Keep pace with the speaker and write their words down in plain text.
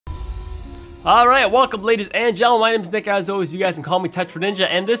Alright, welcome ladies and gentlemen, my name is Nick. As always, you guys can call me Tetra Ninja,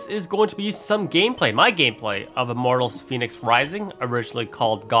 and this is going to be some gameplay, my gameplay of Immortals Fenyx Rising, originally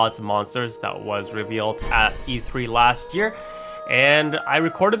called Gods and Monsters, that was revealed at E3 last year. And I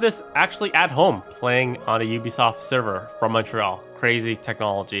recorded this actually at home, playing on a Ubisoft server from Montreal. Crazy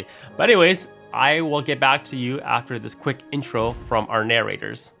technology. But anyways, I will get back to you after this quick intro from our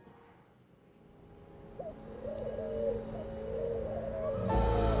narrators.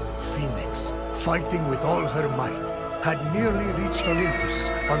 Fenyx, fighting with all her might, had nearly reached Olympus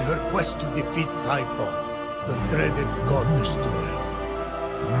on her quest to defeat Typhon, the dreaded god destroyer.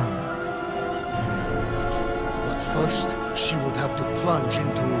 But first, she would have to plunge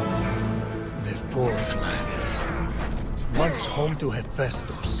into the Forge Lands. Once home to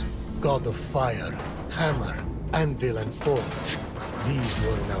Hephaestus, god of fire, hammer, anvil, and forge, these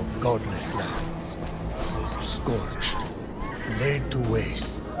were now godless lands. Scorched, laid to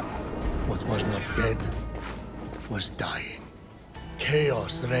waste. What was not dead was dying.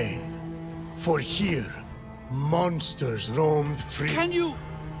 Chaos reigned. For here, monsters roamed free. Can you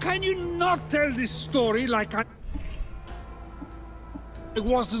not tell this story like I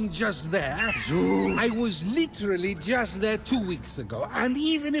wasn't just there? Zeus. I was literally just there 2 weeks ago, and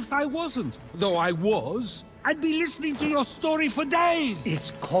even if I wasn't, though I was, I'd be listening to your story for days.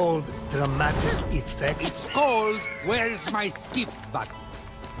 It's called dramatic effect. It's called Where's My Skip Button?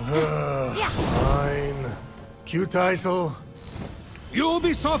 Fine. Cue title.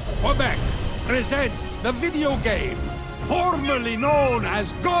 Ubisoft Quebec presents the video game formerly known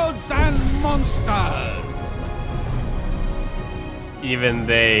as Gods and Monsters. Even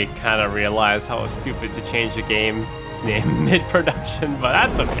they kind of realize how stupid to change the game's name mid-production, but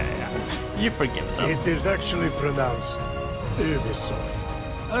that's okay. You forgive them. It is actually pronounced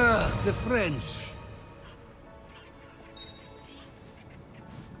Ubisoft. The French.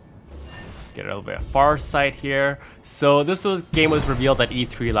 Get a little bit of far sight here. So this game was revealed at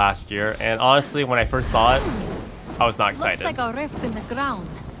E3 last year, and honestly, when I first saw it, I was not excited. Looks like a rift in the ground.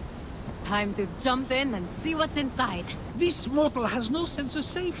 Time to jump in and see what's inside. This mortal has no sense of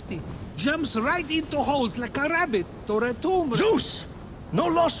safety. Jumps right into holes like a rabbit or a tomb. Zeus! No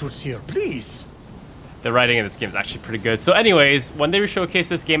lawsuits here, please. The writing in this game is actually pretty good. So anyways, when they showcased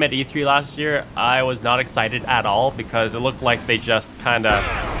this game at E3 last year, I was not excited at all because it looked like they just kind of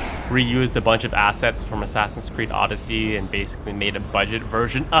reused a bunch of assets from Assassin's Creed Odyssey and basically made a budget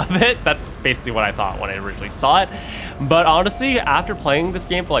version of it. That's basically what I thought when I originally saw it. But honestly, after playing this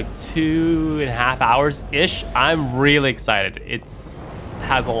game for like 2.5 hours-ish, I'm really excited. It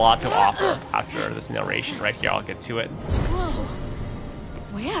has a lot to offer after this narration right here. I'll get to it. Whoa.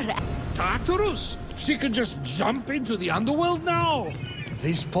 Where? Tartarus! She can just jump into the underworld now!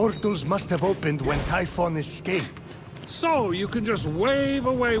 These portals must have opened when Typhon escaped. So you can just wave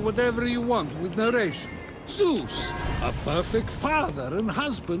away whatever you want with narration. Zeus, a perfect father and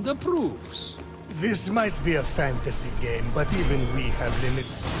husband, approves. This might be a fantasy game, but even we have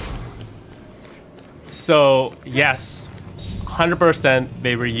limits. So yes, 100%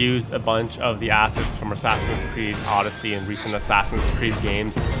 they reused a bunch of the assets from Assassin's Creed Odyssey and recent Assassin's Creed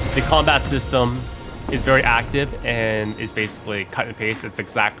games. The combat system is very active and is basically cut and paste. It's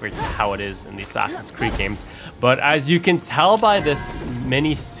exactly how it is in the Assassin's Creed games. But as you can tell by this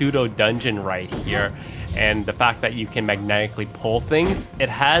mini pseudo dungeon right here, and the fact that you can magnetically pull things, it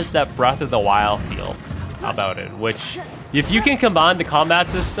has that Breath of the Wild feel about it, which if you can combine the combat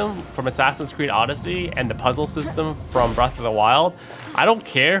system from Assassin's Creed Odyssey and the puzzle system from Breath of the Wild, I don't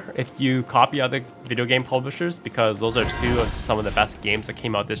care if you copy other video game publishers, because those are two of some of the best games that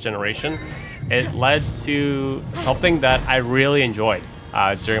came out this generation. It led to something that I really enjoyed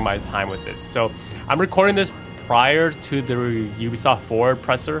during my time with it. So I'm recording this prior to the Ubisoft Forward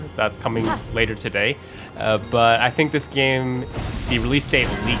presser that's coming later today. But I think this game, the release date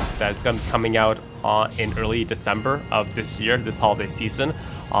leaked that it's going to be coming out in early December of this year, this holiday season,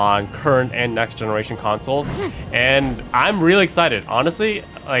 on current and next generation consoles. And I'm really excited. Honestly,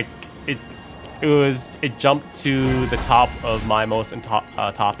 like it jumped to the top of my most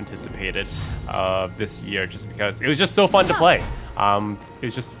top anticipated of this year, just because it was just so fun to play. It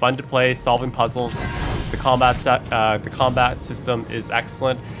was just fun to play, solving puzzles. The combat system is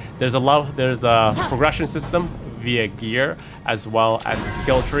excellent. There's a progression system via gear, as well as the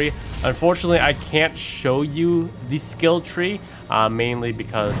skill tree. Unfortunately, I can't show you the skill tree, mainly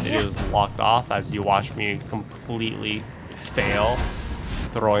because it is locked off as you watch me completely fail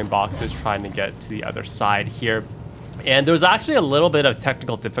throwing boxes trying to get to the other side here. And there was actually a little bit of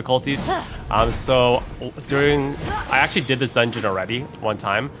technical difficulties. So I actually did this dungeon already one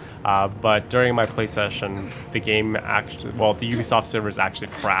time, but during my play session, the game actually, well, the Ubisoft servers actually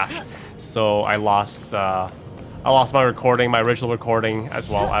crashed. So I lost my recording, my original recording, as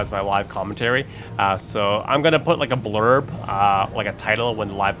well as my live commentary. So I'm gonna put like a blurb, like a title when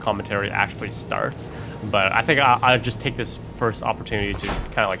the live commentary actually starts. But I think I'll just take this first opportunity to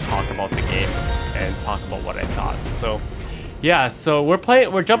kind of like talk about the game and talk about what I thought. So yeah, so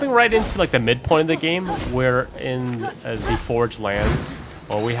we're jumping right into like the midpoint of the game. We're in the Forged Lands.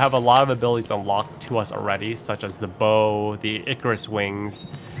 Well, we have a lot of abilities unlocked to us already, such as the bow, the Icarus wings,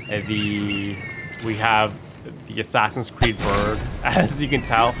 we have the Assassin's Creed bird, as you can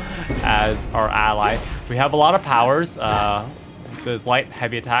tell, as our ally. We have a lot of powers. There's light,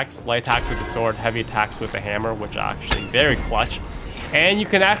 heavy attacks with the sword, heavy attacks with the hammer, which are actually very clutch. And you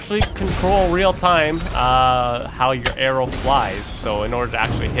can actually control real time how your arrow flies. So in order to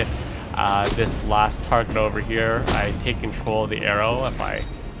actually hit this last target over here, I take control of the arrow if I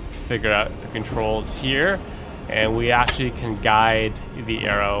figure out the controls here. And we actually can guide the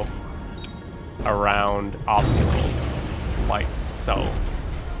arrow around obstacles, like so.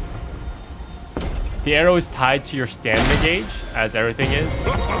 The arrow is tied to your stamina gauge, as everything is.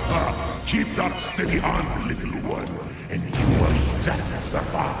 Keep that steady on, little one, and you will just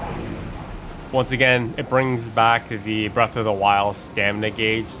survive. Once again, it brings back the Breath of the Wild stamina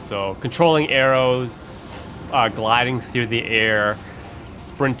gauge, so controlling arrows, gliding through the air,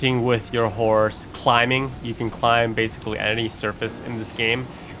 sprinting with your horse, climbing. You can climb basically any surface in this game.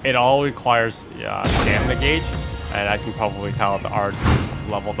 It all requires stamina gauge, and as you can probably tell, the arts is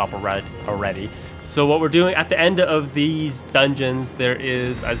leveled up already. So what we're doing at the end of these dungeons, there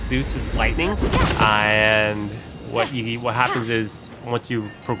is Zeus's lightning, and what happens is once you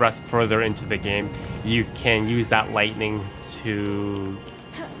progress further into the game, you can use that lightning to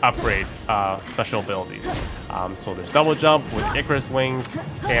upgrade special abilities. So there's double jump with Icarus wings,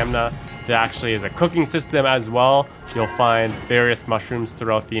 stamina. There actually is a cooking system as well. You'll find various mushrooms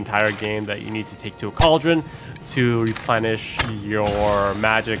throughout the entire game that you need to take to a cauldron to replenish your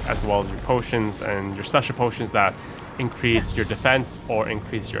magic, as well as your potions and your special potions that increase your defense or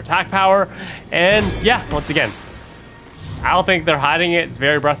increase your attack power. And yeah, once again, I don't think they're hiding it. It's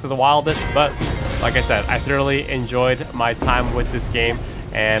very Breath of the Wildish, but like I said, I thoroughly enjoyed my time with this game.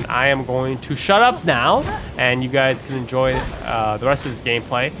 And I am going to shut up now, and you guys can enjoy the rest of this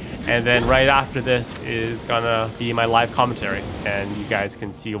gameplay. And then right after this is gonna be my live commentary, and you guys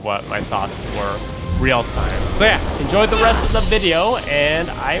can see what my thoughts were real time. So yeah, enjoy the rest of the video, and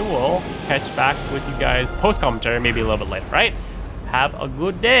I will catch back with you guys post commentary, maybe a little bit later, right? Have a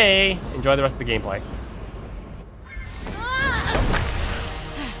good day. Enjoy the rest of the gameplay.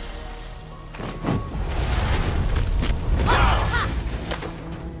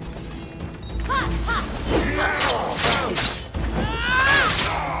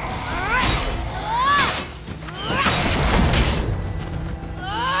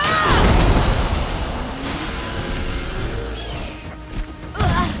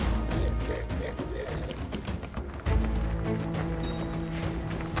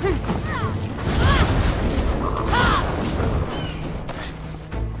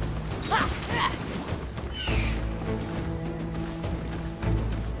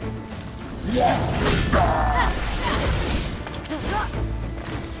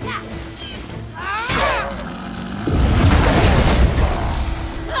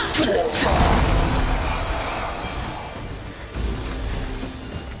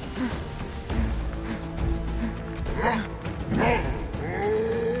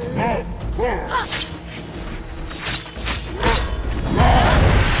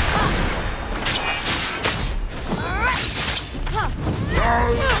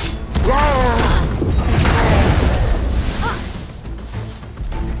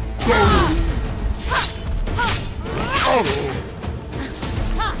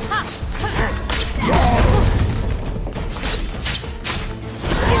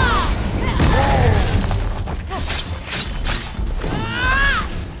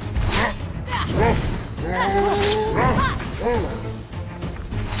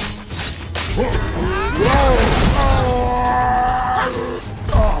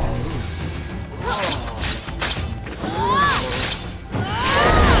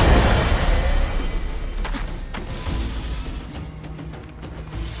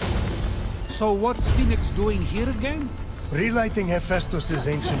 So what's Fenyx doing here again? Relighting Hephaestus'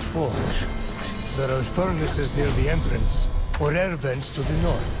 ancient forge. There are furnaces near the entrance, or air vents to the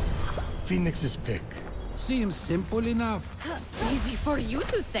north. Fenyx's pick. Seems simple enough. Easy for you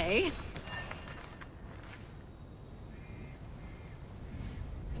to say.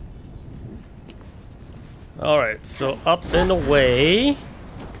 Alright, so up and away.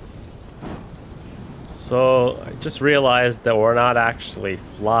 So I just realized that we're not actually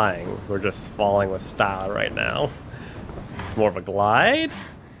flying. We're just falling with style right now. It's more of a glide.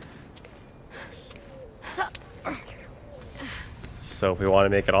 So if we want to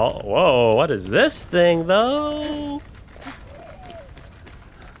make it all... Whoa, what is this thing though?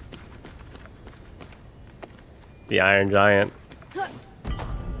 The Iron Giant.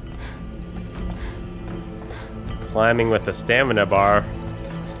 Climbing with the stamina bar.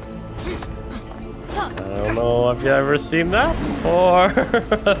 I don't know if you've ever seen that before.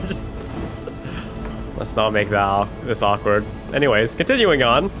 Just let's not make that this awkward. Anyways, continuing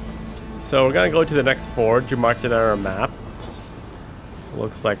on. So we're gonna go to the next forge. You marked it on our map.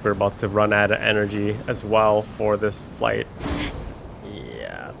 Looks like we're about to run out of energy as well for this flight.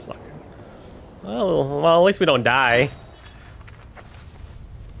 Yeah, it's not good. Well, at least we don't die.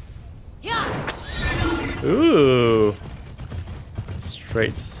 Ooh.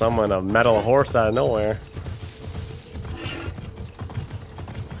 Straight summon a metal horse out of nowhere.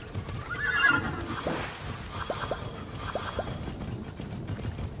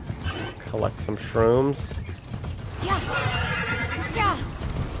 Collect some shrooms.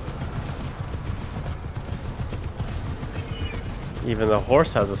 Even the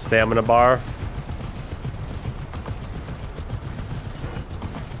horse has a stamina bar.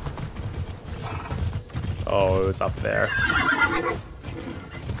 Oh, it was up there.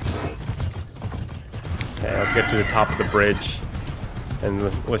 Okay, let's get to the top of the bridge. And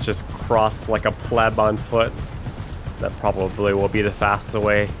let's just cross like a pleb on foot. That probably will be the fastest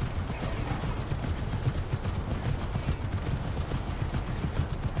way.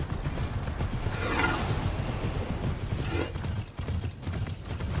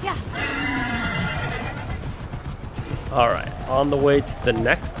 Alright, on the way to the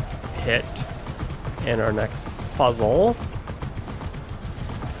next hit and our next puzzle.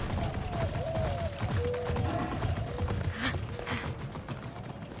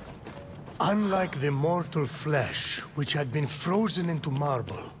 Unlike the mortal flesh, which had been frozen into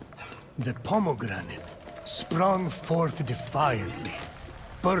marble, the pomegranate sprung forth defiantly,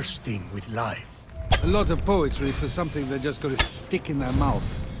 bursting with life. A lot of poetry for something they're just gonna stick in their mouth.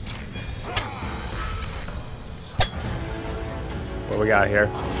 What do we got here?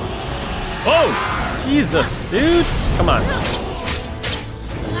 Oh! Jesus, dude! Come on.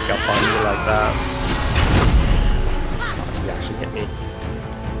 Sneak up on you like that. You actually hit me.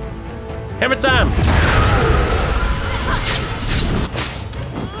 Hammer time!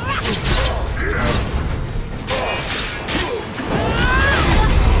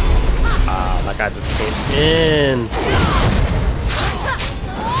 Ah, that guy just came in.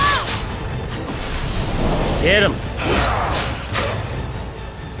 Get him!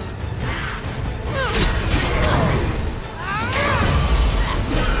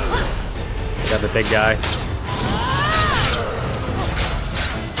 Got the big guy.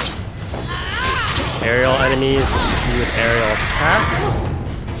 Aerial enemies do an aerial attack.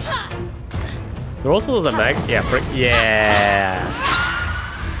 There also is a mag. Yeah, yeah.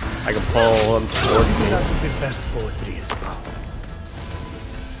 I can pull him towards me. That's what the best poetry is about.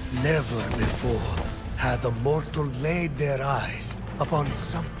 Never before had a mortal laid their eyes upon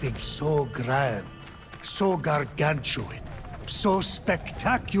something so grand, so gargantuan, so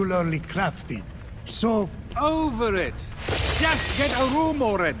spectacularly crafted, so... Over it! Just get a room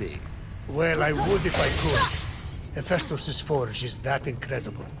already! Well, I would if I could. Hephaestus' forge is that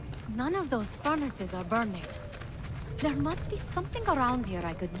incredible. None of those furnaces are burning. There must be something around here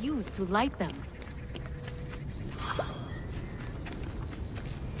I could use to light them.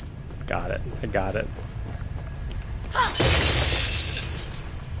 Got it. I got it.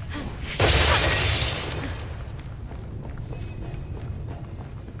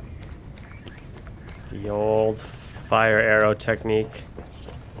 The old fire arrow technique.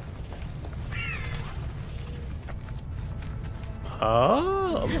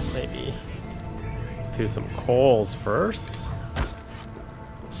 Oh, maybe do some coals first.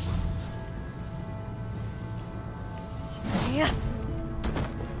 Yeah.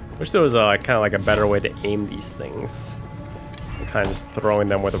 Wish there was a kind of like a better way to aim these things. I'm kind of just throwing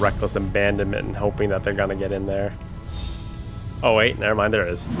them with reckless abandonment and hoping that they're gonna get in there. Oh wait, never mind. There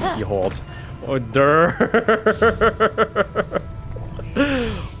it is. You hold. Oh, der.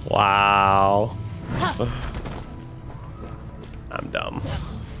 Wow. I'm dumb.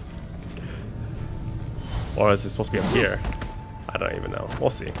 Or is it supposed to be up here? I don't even know. We'll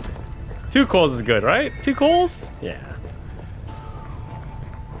see. 2 coals is good, right? 2 coals? Yeah.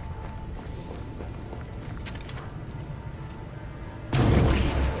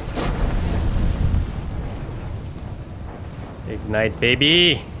 Ignite,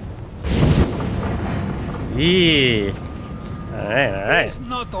 baby. Yeah. Alright. It's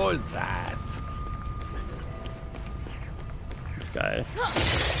not all that. This guy.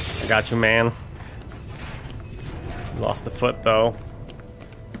 I got you, man. Lost a foot, though.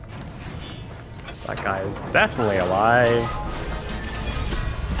 That guy is definitely alive.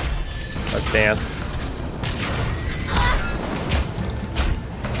 Let's dance.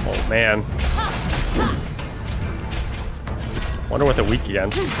 Oh, man. Wonder what they're weak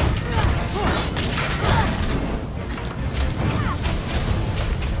against.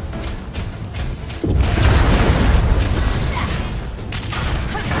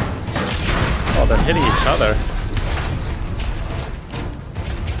 Oh, they're hitting each other.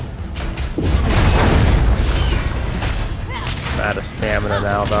 I'm out of stamina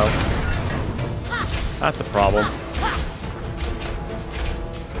now, though. That's a problem.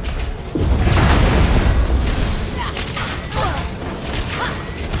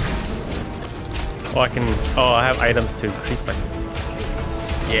 Oh, I can. Oh, I have items to increase my.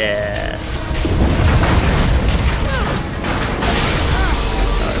 Yeah.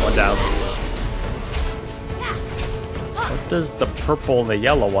 Alright, one down. What does the purple and the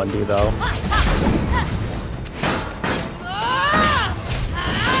yellow one do, though?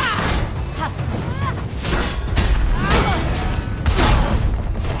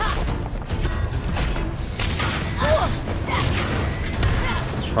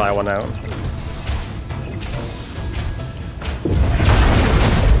 Let's try one out.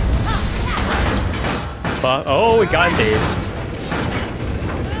 But, oh, we got dazed.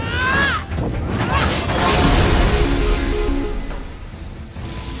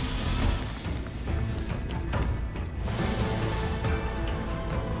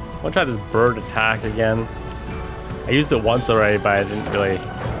 I want to try this bird attack again. I used it once already, but I didn't really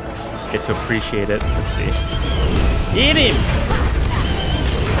get to appreciate it. Let's see. Eat him!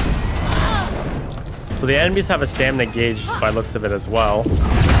 So the enemies have a stamina gauge by the looks of it as well. So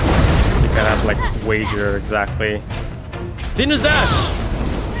you kind of have to like wager exactly. Venus dash!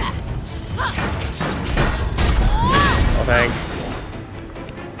 Oh, thanks.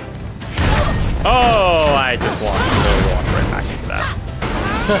 Oh, I just walked right back into that.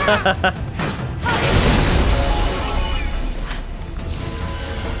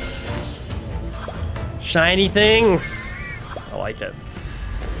 Shiny things! I like it.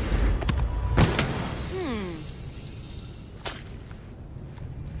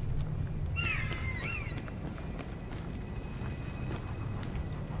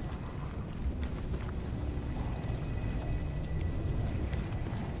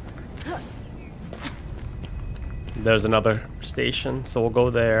 There's another station, so we'll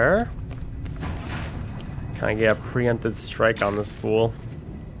go there. Kind of get a preempted strike on this fool.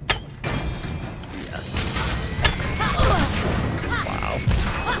 Yes. Wow.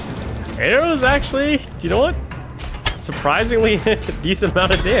 Arrows actually, do you know what? Surprisingly a decent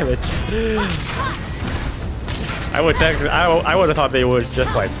amount of damage. I would have thought they would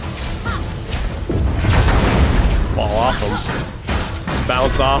just like fall off them,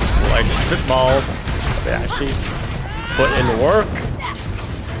 bounce off like spitballs. They actually put in work.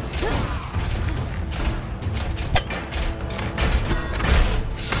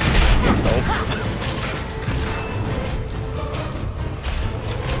 Nope.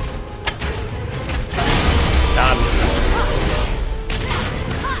 Done.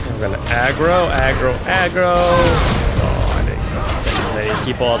 We're gonna aggro. Oh, I didn't get as many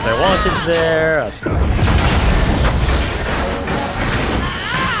people as I wanted there. That's fine.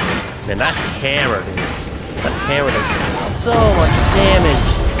 Man, that hammer, dude. That hammer does so much damage.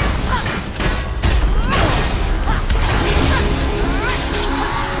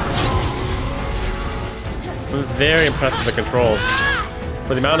 I'm very impressed with the controls.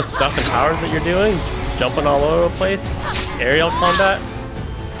 For the amount of stuff and powers that you're doing, jumping all over the place, aerial combat,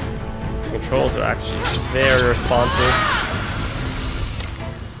 the controls are actually very responsive.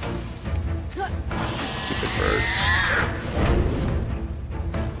 Stupid bird.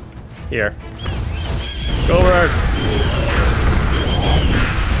 Here. Go bird!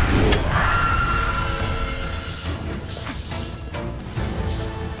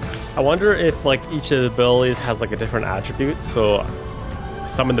 I wonder if like each of the abilities has like a different attribute, so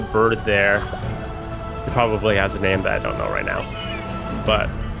summon the bird there. It probably has a name that I don't know right now. But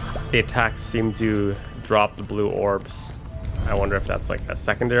the attacks seem to drop the blue orbs. I wonder if that's like a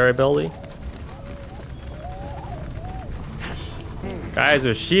secondary ability. Guys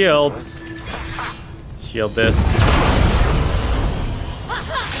with shields. Shield this.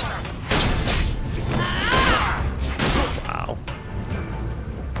 Wow.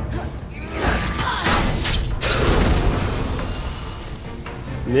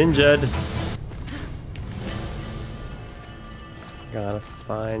 Ninja'd. Gotta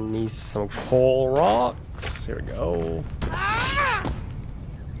find me some coal rocks. Here we go.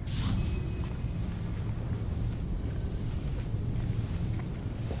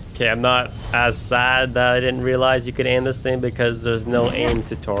 Okay, I'm not as sad that I didn't realize you could aim this thing because there's no aim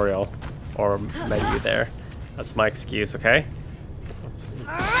tutorial or menu there. That's my excuse, okay? That's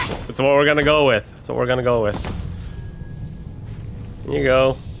what we're gonna go with. That's what we're gonna go with. Here you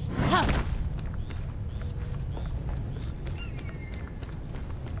go.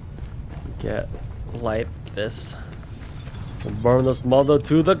 Light this. And burn this mother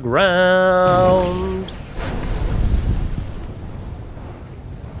to the ground.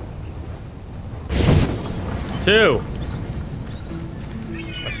 Two.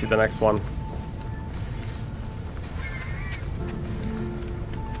 I see the next one.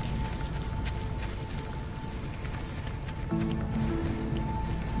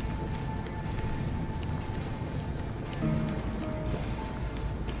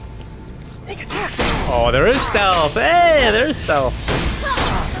 Sneak attack. Oh, there is stealth. Hey, there's stealth.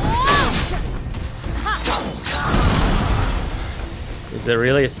 Is it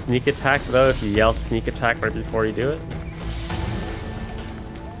really a sneak attack though if you yell sneak attack right before you do it?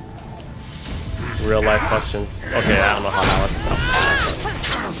 Real life questions. Okay, I don't know how that was and stuff.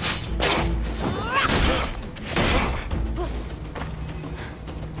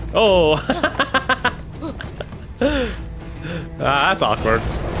 Oh! That's awkward.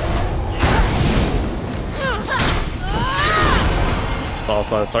 So all of a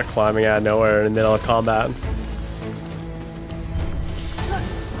sudden I start climbing out of nowhere in the middle of combat.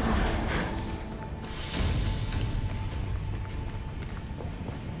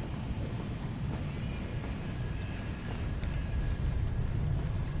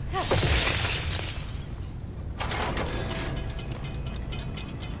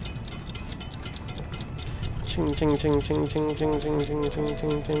 Ching ching ching ching ching ching ching ching ching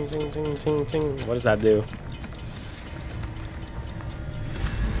ching ching ching ching ching ching. What does that do?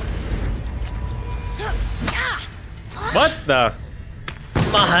 What the?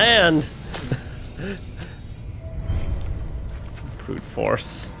 My hand! Brute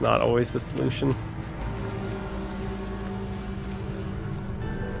force, not always the solution.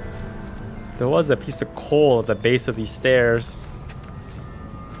 There was a piece of coal at the base of these stairs.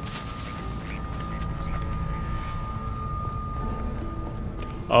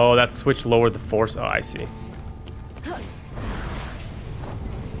 Oh, that switch lowered the force. Oh, I see.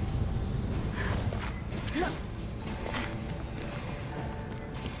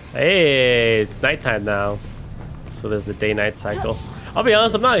 Hey, it's nighttime now. So there's the day-night cycle. I'll be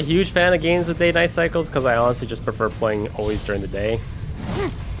honest, I'm not a huge fan of games with day-night cycles because I honestly just prefer playing always during the day.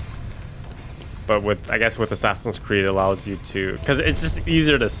 But with, I guess with Assassin's Creed, it allows you to, because it's just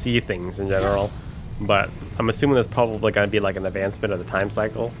easier to see things in general. But I'm assuming there's probably going to be like an advancement of the time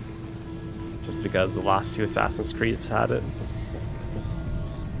cycle. Just because the last two Assassin's Creeds had it.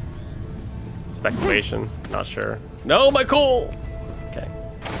 Speculation, not sure. No, my coal! Okay.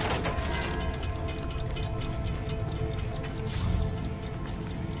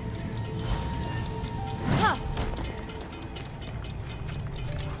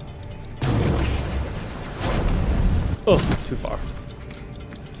 Oh, too far.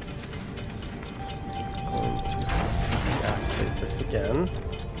 Going to deactivate this again.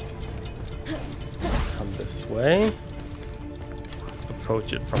 Come this way.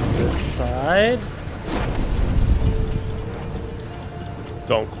 Approach it from this side.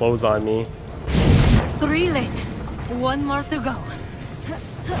 Don't close on me. 3 lit. 1 more to go.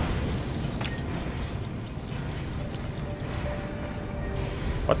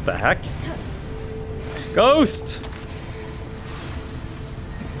 What the heck? Ghost!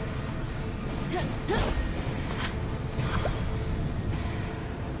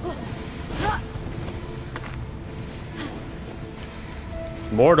 It's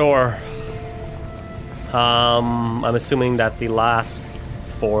Mordor. I'm assuming that the last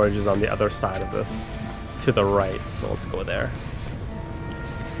forge is on the other side of this, to the right, so let's go there.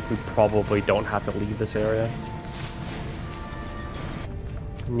 We probably don't have to leave this area.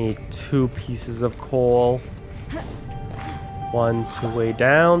 Need 2 pieces of coal. 1 to weigh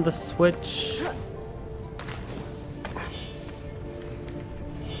down the switch.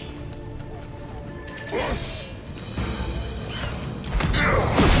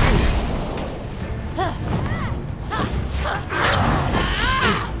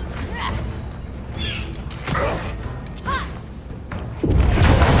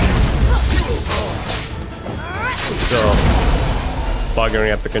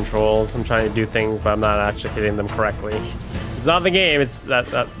 Buggering up the controls. I'm trying to do things, but I'm not actually hitting them correctly. It's not the game. It's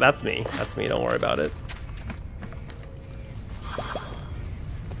that's me. That's me. Don't worry about it.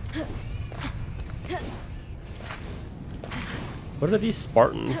 What are these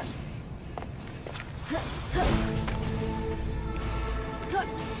Spartans?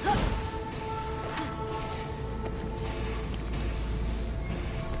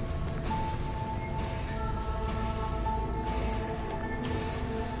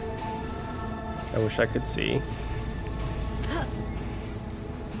 I wish I could see.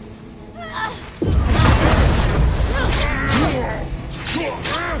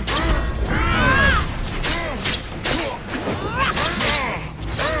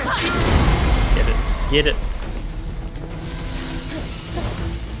 Get it.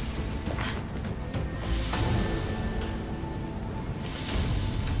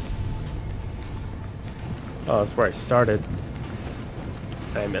 Oh, that's where I started.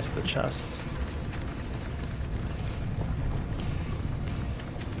 I missed the chest.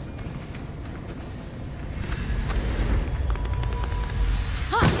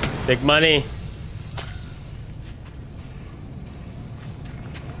 Big money.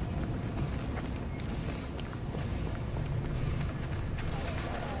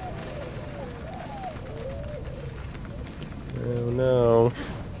 Oh no.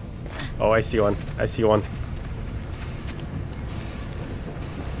 Oh, I see one. I see one.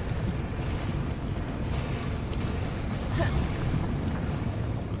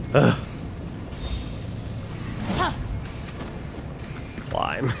 Ugh.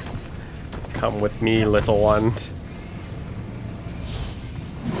 Climb. Come with me, little one.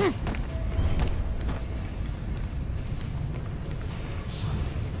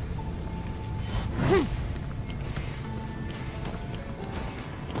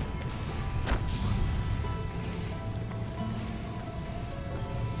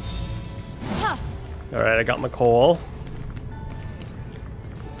 Alright, I got my coal.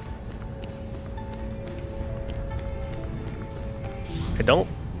 I don't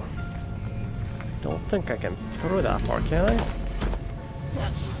think I can throw that far, can I?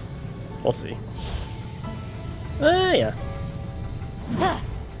 We'll see. Yeah.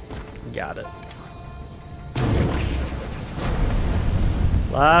 Got it.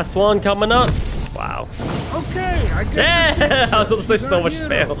 Last one coming up. Wow. Okay, I get Yeah! I was gonna say so much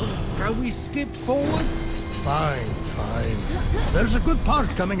fail. Can we skip forward? Fine, fine. There's a good part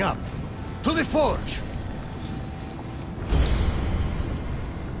coming up. To the forge.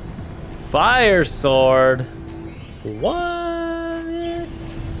 Fire sword. What?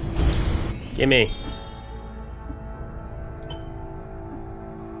 Gimme.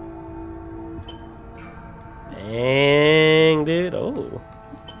 Dang, dude. Oh.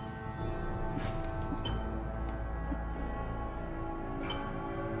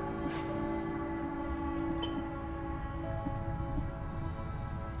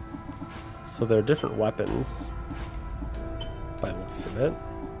 So there are different weapons by the looks of it.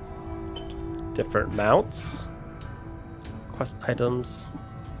 Different mounts. Quest items.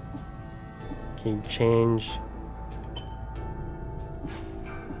 Can you change?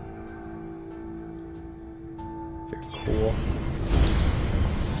 Very cool.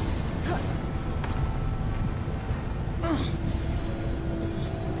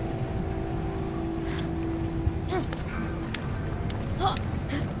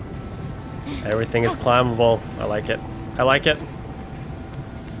 Everything is climbable. I like it. I like it.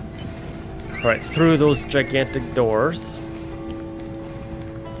 Alright, through those gigantic doors.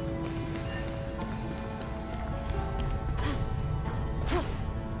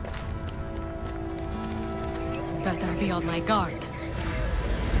 Better be on my guard.